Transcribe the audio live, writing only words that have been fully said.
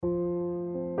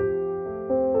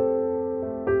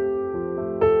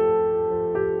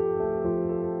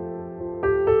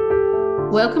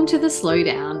Welcome to The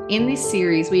Slowdown. In this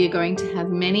series, we are going to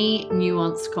have many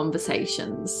nuanced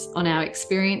conversations on our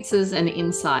experiences and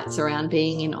insights around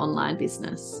being in online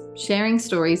business, sharing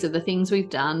stories of the things we've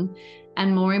done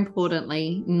and, more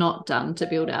importantly, not done to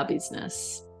build our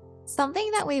business.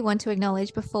 Something that we want to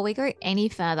acknowledge before we go any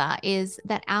further is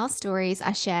that our stories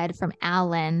are shared from our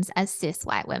lens as cis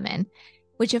white women,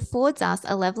 which affords us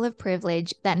a level of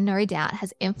privilege that no doubt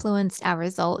has influenced our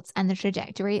results and the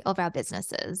trajectory of our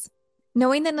businesses.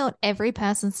 Knowing that not every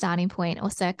person's starting point or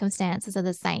circumstances are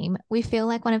the same, we feel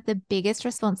like one of the biggest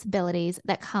responsibilities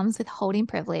that comes with holding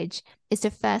privilege is to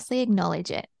firstly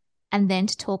acknowledge it and then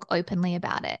to talk openly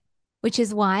about it, which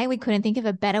is why we couldn't think of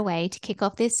a better way to kick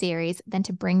off this series than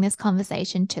to bring this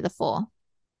conversation to the fore.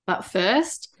 But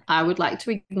first, I would like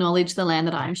to acknowledge the land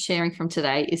that I am sharing from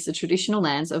today is the traditional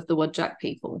lands of the Wadjuk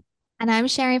people. And I'm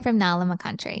sharing from Nalama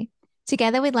country.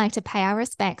 Together, we'd like to pay our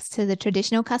respects to the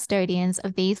traditional custodians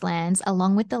of these lands,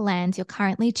 along with the lands you're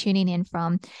currently tuning in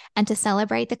from, and to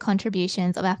celebrate the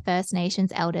contributions of our First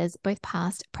Nations elders, both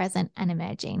past, present, and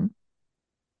emerging.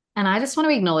 And I just want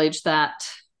to acknowledge that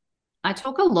I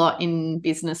talk a lot in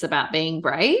business about being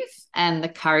brave and the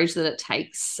courage that it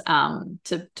takes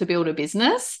to build a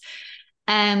business.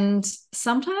 And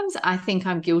sometimes I think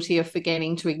I'm guilty of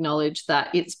forgetting to acknowledge that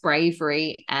it's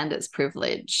bravery and it's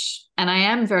privilege. And I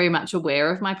am very much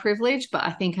aware of my privilege, but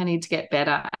I think I need to get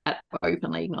better at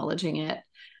openly acknowledging it.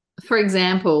 For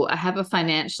example, I have a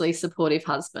financially supportive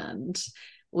husband.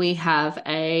 We have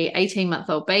a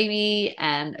 18-month-old baby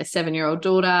and a 7-year-old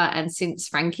daughter. And since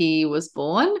Frankie was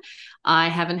born, I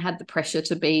haven't had the pressure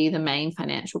to be the main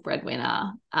financial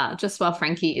breadwinner, just while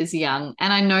Frankie is young.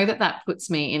 And I know that that puts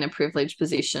me in a privileged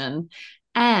position.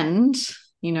 And,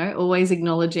 always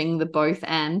acknowledging the both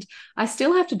and, I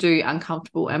still have to do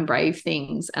uncomfortable and brave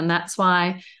things. And that's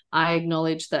why I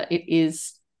acknowledge that it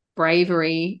is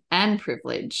bravery and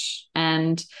privilege.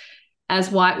 And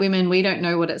as white women, we don't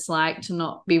know what it's like to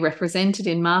not be represented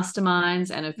in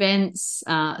masterminds and events,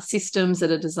 systems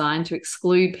that are designed to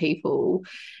exclude people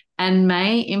and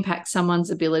may impact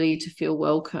someone's ability to feel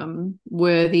welcome,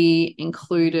 worthy,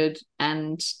 included,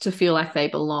 and to feel like they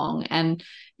belong. And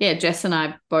yeah, Jess and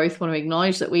I both want to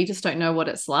acknowledge that we just don't know what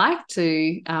it's like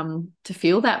to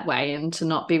feel that way and to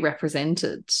not be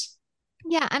represented.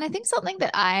 Yeah, and I think something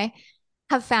that I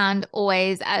have found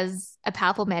always as a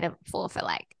powerful metaphor for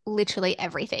like literally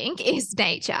everything is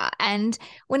nature. And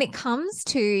when it comes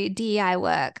to DEI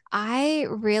work, I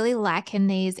really liken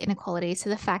these inequalities to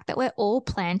the fact that we're all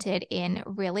planted in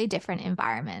really different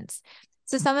environments.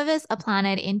 So some of us are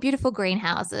planted in beautiful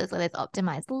greenhouses where there's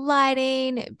optimized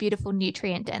lighting, beautiful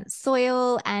nutrient dense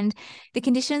soil, and the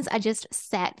conditions are just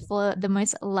set for the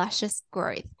most luscious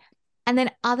growth. And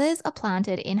then others are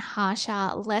planted in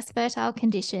harsher, less fertile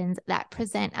conditions that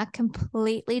present a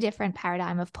completely different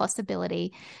paradigm of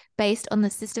possibility based on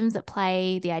the systems at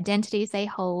play, the identities they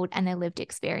hold, and their lived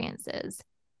experiences.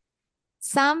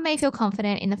 Some may feel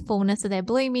confident in the fullness of their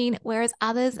blooming, whereas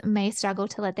others may struggle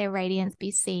to let their radiance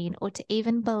be seen or to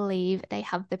even believe they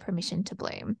have the permission to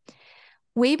bloom.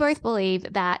 We both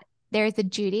believe that there is a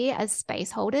duty as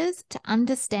space holders to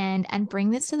understand and bring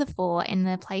this to the fore in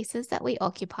the places that we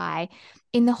occupy,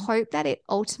 in the hope that it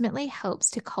ultimately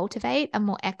helps to cultivate a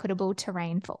more equitable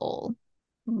terrain for all.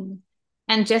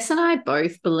 And Jess and I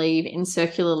both believe in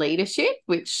circular leadership,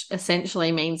 which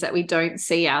essentially means that we don't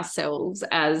see ourselves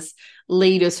as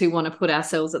leaders who want to put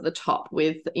ourselves at the top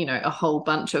with, a whole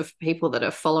bunch of people that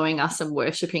are following us and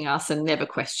worshiping us and never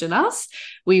question us.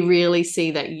 We really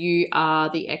see that you are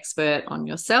the expert on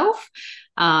yourself.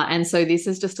 And so this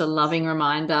is just a loving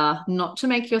reminder not to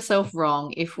make yourself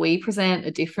wrong. If we present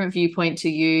a different viewpoint to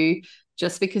you,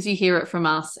 just because you hear it from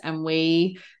us and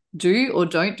we do or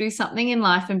don't do something in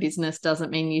life and business doesn't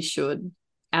mean you should.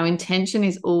 Our intention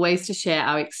is always to share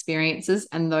our experiences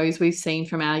and those we've seen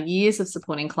from our years of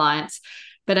supporting clients.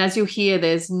 But as you'll hear,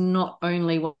 there's not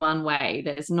only one way.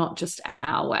 There's not just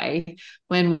our way.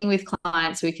 When working with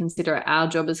clients, we consider it our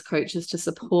job as coaches to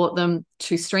support them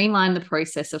to streamline the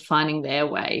process of finding their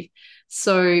way.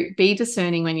 So be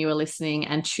discerning when you are listening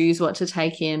and choose what to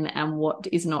take in and what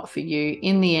is not for you.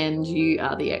 In the end, you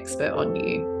are the expert on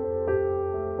you.